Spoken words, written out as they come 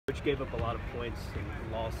Coach gave up a lot of points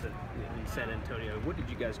and lost in San Antonio. What did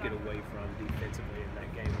you guys get away from defensively in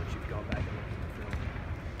that game once you've gone back and looked at the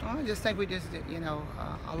film? Well, I just think we just,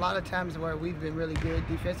 a lot of times where we've been really good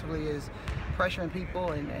defensively is pressuring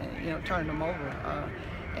people and turning them over.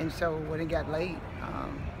 And so when it got late,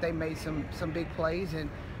 they made some big plays, and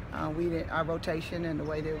our rotation and the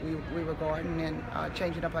way that we were guarding and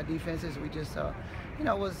changing up our defenses, we just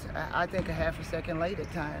was, I think, a half a second late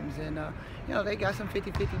at times. And they got some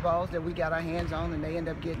 50-50 balls that we got our hands on, and they end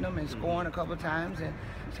up getting them and scoring a couple of times. And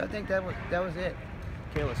so I think that was it.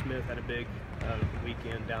 Kayla Smith had a big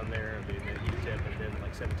weekend down there at UTEP, and then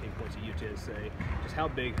like 17 points at UTSA. Just how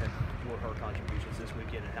big were her contributions this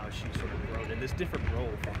weekend, and how she sort of grown in this different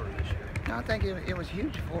role for her this year? I think it was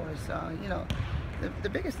huge for us. The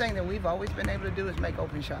biggest thing that we've always been able to do is make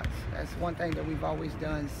open shots. That's one thing that we've always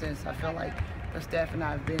done since I feel like the staff and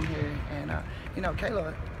I have been here. And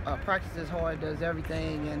Kayla practices hard, does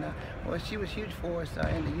everything, and well, she was huge for us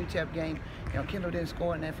in the UTEP game. Kendall didn't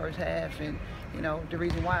score in that first half, and the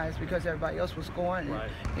reason why is because everybody else was scoring.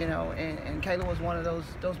 Right. And Kayla was one of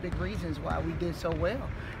those big reasons why we did so well.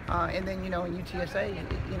 And then in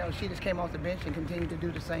UTSA, she just came off the bench and continued to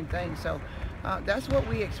do the same thing. So that's what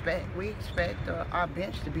we expect. We expect our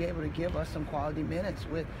bench to be able to give us some quality minutes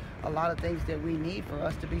with a lot of things that we need for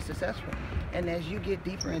us to be successful. And as you get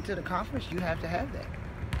deeper into the conference, you have to have that.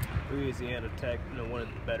 Louisiana Tech, one of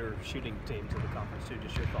the better shooting teams in the conference too.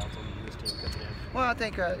 Just your thoughts on this team coming in? Well, I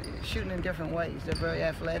think shooting in different ways. They're very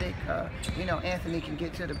athletic. Anthony can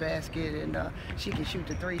get to the basket, and she can shoot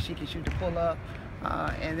the three. She can shoot the pull up.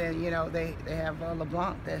 And then they have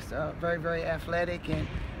LeBlanc that's very, very athletic, and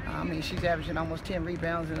she's averaging almost 10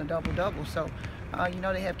 rebounds and a double-double. So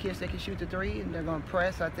they have kids that can shoot the three, and they're going to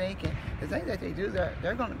press, I think. And the thing that they do,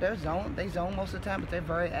 they zone most of the time, but they're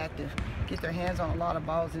very active. Get their hands on a lot of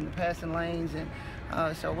balls in the passing lanes,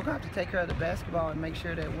 and so we're going to have to take care of the basketball and make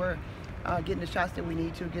sure that we're getting the shots that we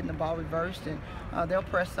need to, getting the ball reversed, and they'll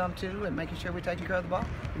press some too, and making sure we're taking care of the ball.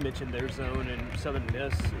 You mentioned their zone, and Southern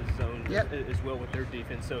Miss is zone as well with their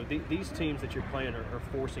defense. So these teams that you're playing are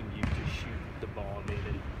forcing you to shoot the ball.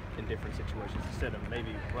 In different situations, instead of maybe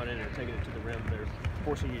running or taking it to the rim, they're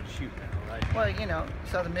forcing you to shoot now, right? Well,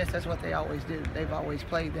 Southern Miss, that's what they always do. They've always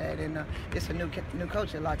played that, and it's a new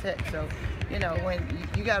coach at La Tech. So, when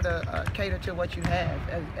you got to cater to what you have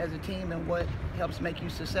as a team and what helps make you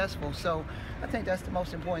successful. So, I think that's the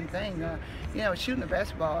most important thing. Shooting the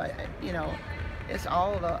basketball, it's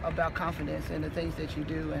all about confidence and the things that you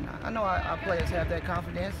do, and I know our players have that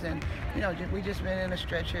confidence, and we just been in a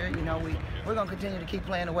stretch here. We're going to continue to keep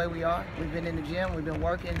playing the way we are. We've been in the gym, we've been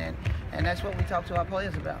working, and that's what we talk to our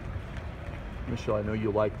players about. Michelle, I know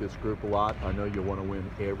you like this group a lot. I know you want to win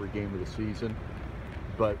every game of the season,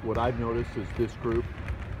 but what I've noticed is this group,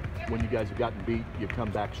 when you guys have gotten beat, you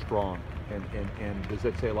come back strong. And does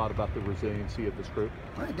that say a lot about the resiliency of this group?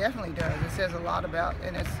 Well, it definitely does. It says a lot about,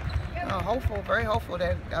 and it's very hopeful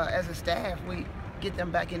that as a staff we get them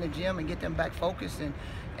back in the gym and get them back focused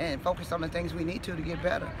and focused on the things we need to get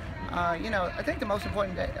better. I think the most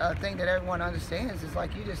important thing that everyone understands is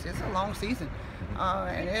it's a long season,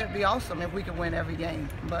 and it'd be awesome if we could win every game.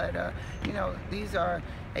 But these are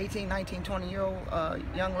 18, 19, 20-year-old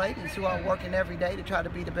young ladies who are working every day to try to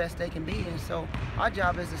be the best they can be. And so our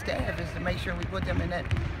job as a staff is to make sure we put them in that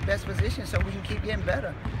best position so we can keep getting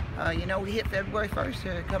better. We hit February 1st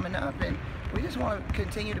here coming up, and we just want to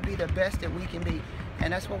continue to be the best that we can be.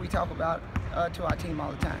 And that's what we talk about to our team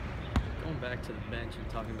all the time. Going back to the bench and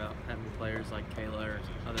talking about having players like Kayla or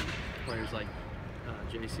other players like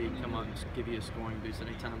JC come on and give you a scoring boost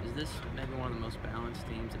anytime, is this maybe one of the most balanced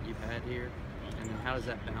teams that you've had here? And then how does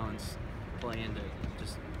that balance play into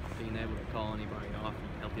just being able to call anybody off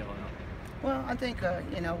and help y'all out? Well, I think,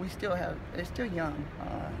 it's still young,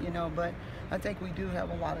 but I think we do have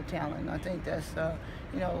a lot of talent. I think that's, a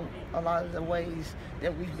lot of the ways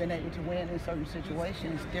that we've been able to win in certain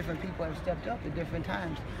situations, different people have stepped up at different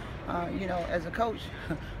times. As a coach,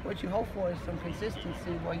 what you hope for is some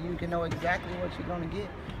consistency where you can know exactly what you're going to get.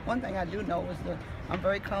 One thing I do know is that I'm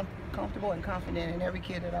very comfortable and confident in every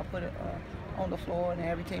kid that I put on the floor and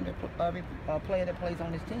every player that plays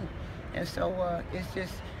on this team. And so it's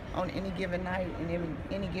just on any given night and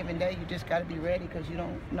any given day, you just got to be ready because you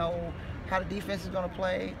don't know how the defense is going to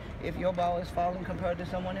play if your ball is falling compared to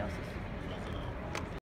someone else's.